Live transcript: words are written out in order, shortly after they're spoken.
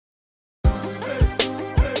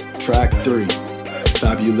Track 3.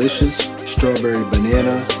 Fabulicious Strawberry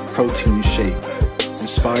Banana Protein Shake.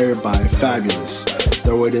 Inspired by Fabulous.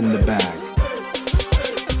 Throw it in the bag.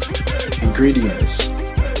 Ingredients: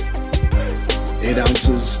 8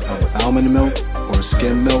 ounces of almond milk or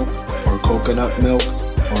skim milk or coconut milk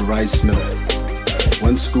or rice milk.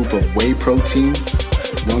 1 scoop of whey protein.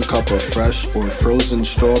 1 cup of fresh or frozen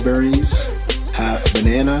strawberries. Half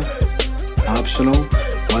banana. Optional.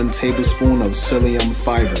 1 tablespoon of psyllium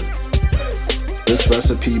fiber. This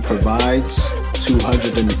recipe provides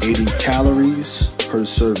 280 calories per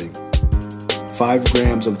serving. 5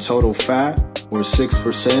 grams of total fat, or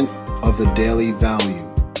 6% of the daily value.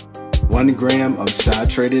 1 gram of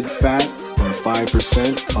saturated fat, or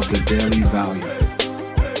 5% of the daily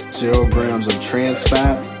value. 0 grams of trans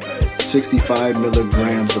fat, 65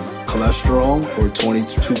 milligrams of cholesterol, or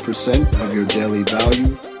 22% of your daily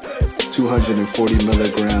value. 240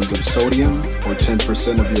 milligrams of sodium, or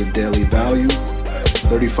 10% of your daily value.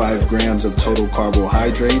 35 grams of total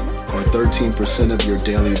carbohydrate, or 13% of your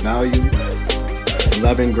daily value.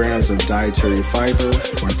 11 grams of dietary fiber,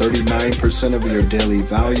 or 39% of your daily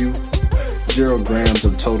value. 0 grams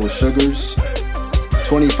of total sugars.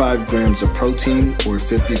 25 grams of protein, or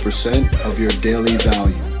 50% of your daily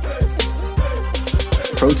value.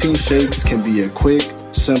 Protein shakes can be a quick,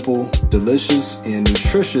 simple, delicious, and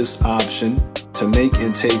nutritious option to make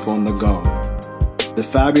and take on the go. The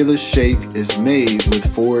Fabulous shake is made with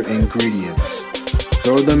 4 ingredients.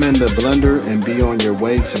 Throw them in the blender and be on your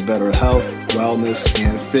way to better health, wellness,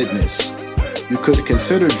 and fitness. You could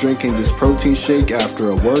consider drinking this protein shake after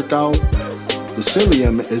a workout. The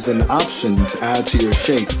psyllium is an option to add to your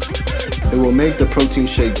shake. It will make the protein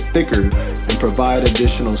shake thicker and provide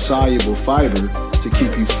additional soluble fiber to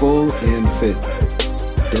keep you full and fit.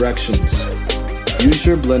 Directions: use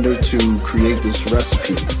your blender to create this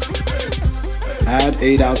recipe. Add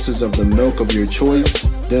 8 ounces of the milk of your choice,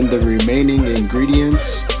 then the remaining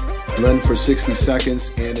ingredients. Blend for 60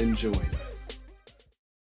 seconds and enjoy.